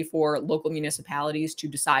ability for local municipalities to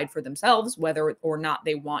decide for themselves whether or not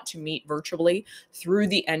they want to meet virtually through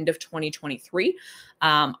the end of 2023.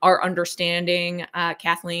 Our understanding,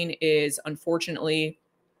 Kathleen, is unfortunately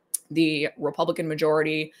the Republican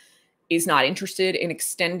majority is not interested in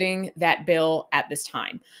extending that bill at this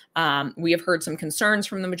time. We have heard some concerns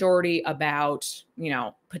from the majority about,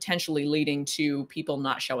 potentially leading to people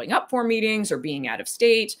not showing up for meetings or being out of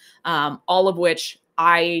state, all of which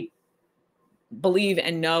I believe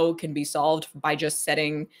and know can be solved by just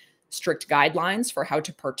setting strict guidelines for how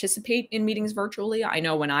to participate in meetings virtually. I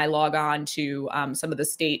know when I log on to some of the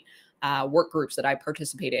state work groups that I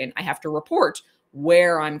participate in, I have to report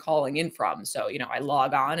where I'm calling in from. So, I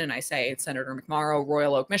log on and I say it's Senator McMorrow,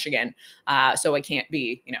 Royal Oak, Michigan. So I can't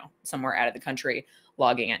be, somewhere out of the country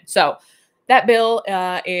logging in. So that bill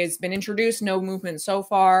has been introduced, no movement so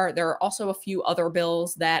far. There are also a few other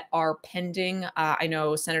bills that are pending. I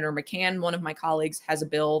know Senator McCann, one of my colleagues, has a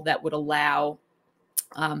bill that would allow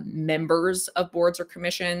members of boards or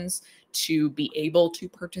commissions to be able to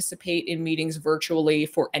participate in meetings virtually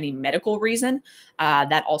for any medical reason.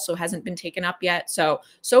 That also hasn't been taken up yet. So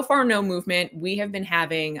far, no movement. We have been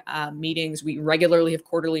having meetings. We regularly have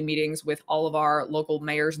quarterly meetings with all of our local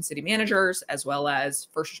mayors and city managers, as well as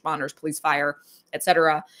first responders, police, fire,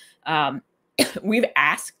 etc. We've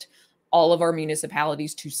asked all of our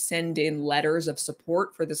municipalities to send in letters of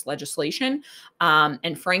support for this legislation.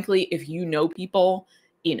 And frankly, if you know people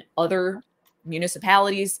in other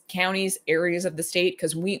municipalities, counties, areas of the state,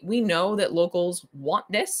 because we know that locals want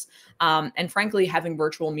this. And frankly, having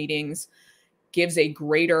virtual meetings gives a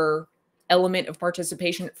greater element of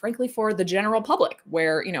participation, frankly, for the general public,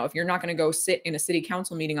 where, if you're not going to go sit in a city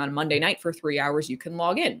council meeting on Monday night for 3 hours, you can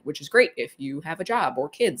log in, which is great if you have a job or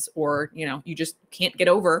kids, or, you just can't get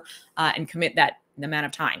over and commit that amount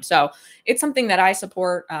of time. So it's something that I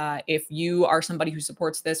support. If you are somebody who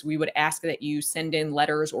supports this, we would ask that you send in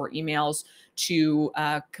letters or emails to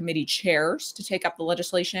committee chairs to take up the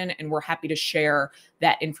legislation, and we're happy to share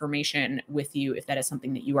that information with you if that is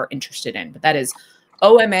something that you are interested in. But that is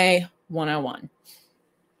OMA 101.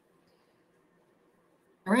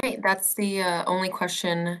 All right, that's the only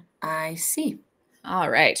question I see.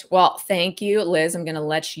 All right. Well, thank you, Liz. I'm going to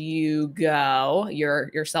let you go.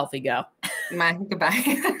 Your selfie go.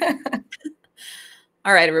 Goodbye.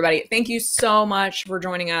 All right, everybody. Thank you so much for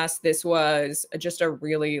joining us. This was just a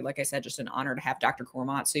really, like I said, just an honor to have Dr.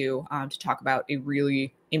 Korematsu to talk about a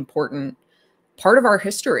really important part of our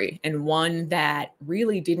history, and one that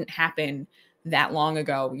really didn't happen that long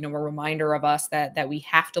ago. You know, a reminder of us that we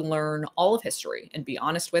have to learn all of history and be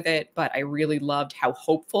honest with it. But I really loved how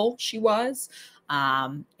hopeful she was.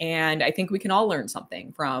 And I think we can all learn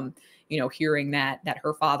something from, you know, hearing that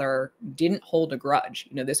her father didn't hold a grudge.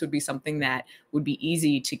 You know, this would be something that would be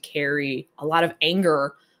easy to carry a lot of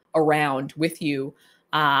anger around with you.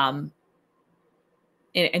 And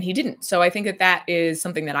he didn't. So I think that is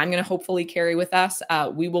something that I'm going to hopefully carry with us.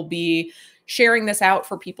 We will be sharing this out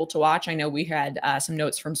for people to watch. I know we had some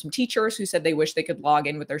notes from some teachers who said they wish they could log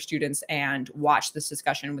in with their students and watch this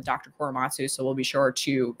discussion with Dr. Korematsu. So we'll be sure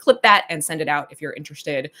to clip that and send it out if you're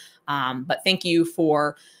interested. But thank you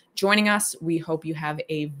for joining us. We hope you have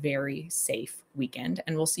a very safe weekend,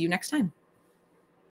 and we'll see you next time.